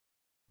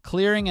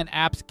Clearing an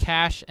app's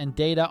cache and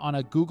data on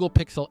a Google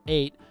Pixel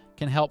 8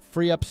 can help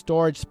free up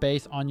storage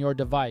space on your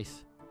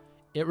device.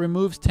 It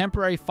removes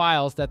temporary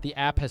files that the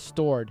app has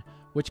stored,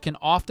 which can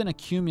often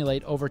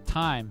accumulate over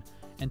time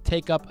and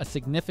take up a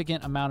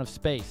significant amount of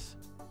space.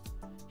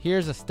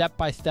 Here's a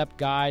step-by-step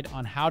guide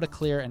on how to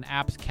clear an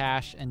app's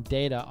cache and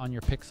data on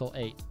your Pixel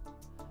 8.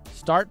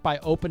 Start by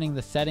opening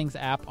the Settings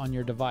app on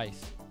your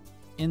device.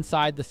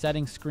 Inside the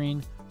Settings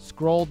screen,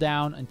 scroll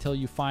down until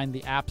you find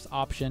the Apps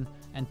option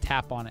and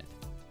tap on it.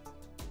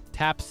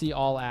 Tap See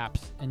All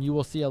Apps, and you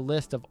will see a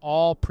list of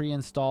all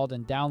pre-installed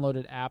and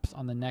downloaded apps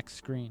on the next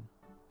screen.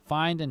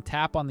 Find and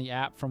tap on the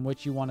app from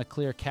which you want to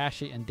clear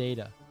cache and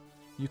data.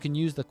 You can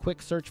use the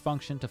quick search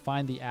function to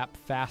find the app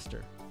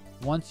faster.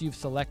 Once you've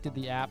selected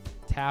the app,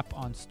 tap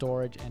on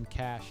Storage and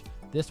Cache.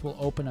 This will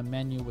open a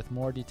menu with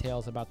more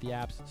details about the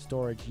app's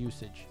storage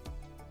usage.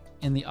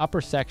 In the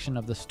upper section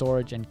of the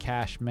Storage and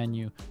Cache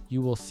menu,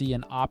 you will see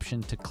an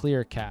option to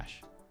clear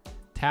cache.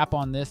 Tap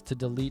on this to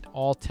delete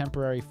all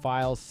temporary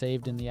files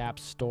saved in the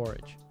app's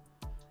storage.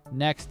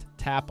 Next,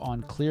 tap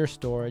on Clear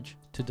Storage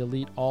to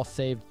delete all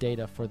saved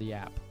data for the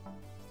app.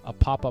 A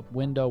pop-up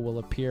window will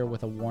appear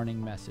with a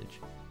warning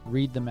message.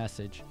 Read the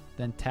message,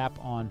 then tap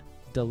on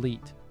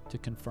Delete to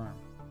confirm.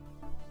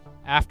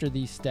 After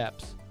these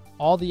steps,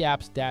 all the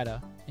app's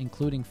data,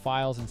 including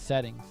files and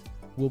settings,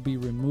 will be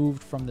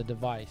removed from the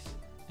device,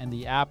 and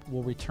the app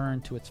will return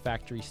to its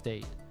factory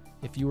state.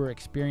 If you are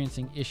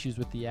experiencing issues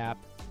with the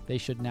app, they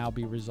should now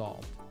be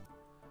resolved.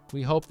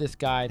 We hope this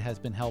guide has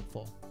been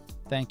helpful.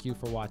 Thank you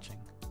for watching.